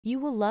You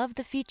will love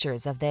the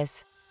features of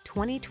this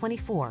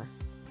 2024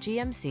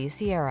 GMC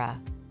Sierra.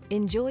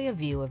 Enjoy a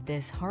view of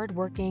this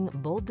hard-working,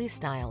 boldly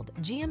styled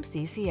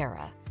GMC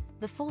Sierra,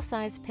 the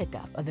full-size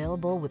pickup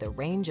available with a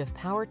range of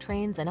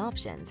powertrains and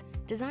options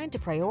designed to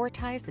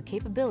prioritize the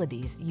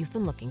capabilities you've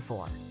been looking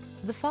for.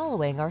 The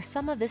following are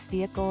some of this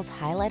vehicle's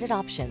highlighted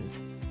options: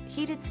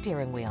 heated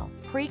steering wheel,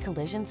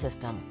 pre-collision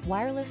system,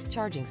 wireless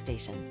charging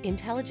station,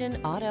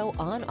 intelligent auto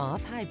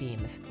on-off high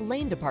beams,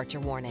 lane departure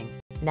warning,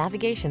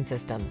 navigation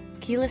system,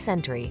 keyless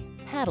entry,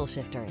 paddle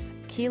shifters,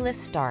 keyless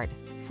start,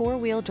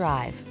 four-wheel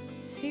drive.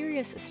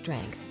 Serious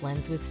strength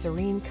blends with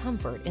serene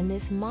comfort in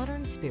this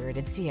modern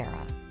spirited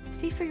Sierra.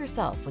 See for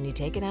yourself when you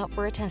take it out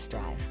for a test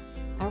drive.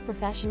 Our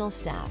professional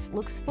staff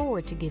looks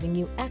forward to giving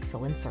you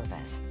excellent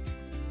service.